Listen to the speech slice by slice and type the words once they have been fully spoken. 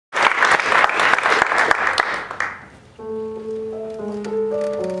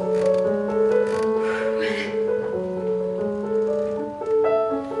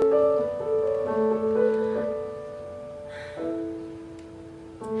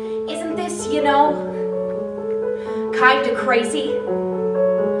Isn't this, you know, kinda crazy?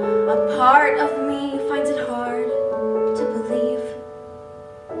 A part of me finds it hard to believe.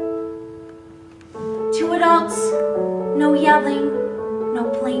 Two adults, no yelling, no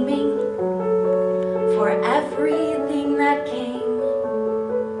blaming, for everything that came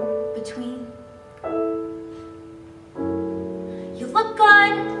between. You look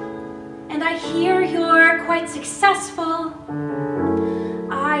good, and I hear you're quite successful.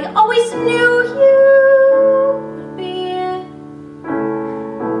 I always knew you would be.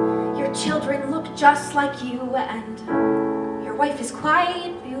 Your children look just like you, and your wife is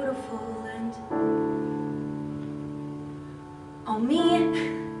quite beautiful, and oh, me.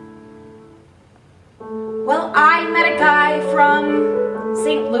 Well, I met a guy from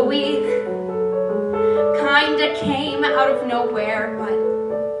St. Louis. Kinda came out of nowhere, but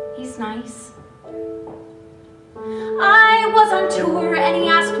he's nice. I was on tour and he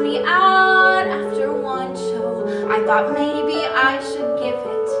asked me out after one show. I thought maybe I should give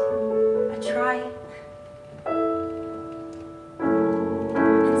it a try.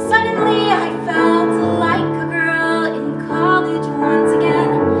 And suddenly I felt like a girl in college once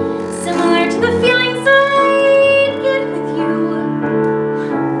again, similar to the feelings I get with you.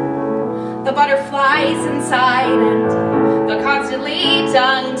 The butterflies inside and the constantly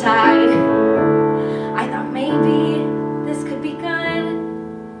tongue-tied. I thought maybe this could be good.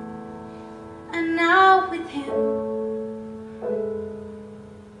 And now with him,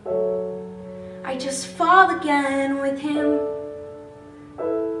 I just fall again with him.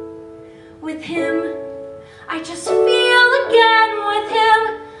 With him, I just feel again with him.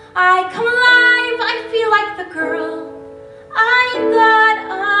 I come alive, I feel like the girl I thought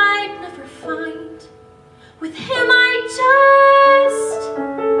I'd never find. With him I just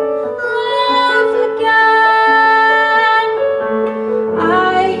love again.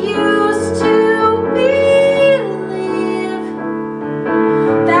 I used to believe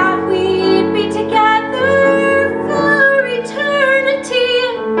that we'd be together for eternity.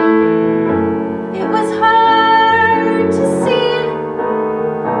 It was hard to see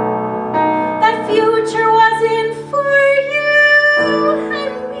that future wasn't for you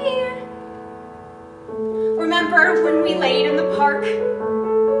and me. Remember when we laid in the park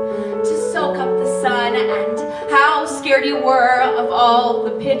to soak up the sun, and how scared you were of all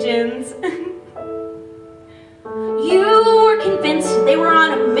the pigeons? You were convinced they were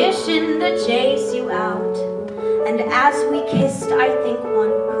on a mission to chase you out, and as we kissed, I think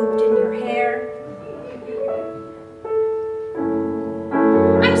one pooped in your hair.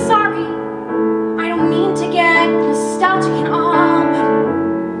 I'm sorry, I don't mean to get nostalgic and all, but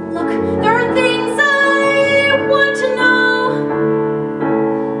look, there are things I want to know.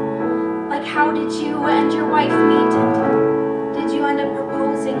 Like, how did you and your wife meet, and did you end up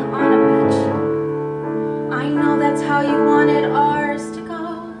proposing on a beach? I know that's how you wanted ours to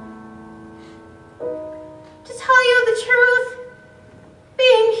go. To tell you the truth,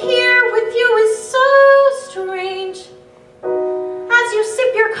 being here with you is so strange. As you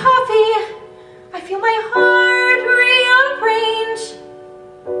sip your coffee, I feel my heart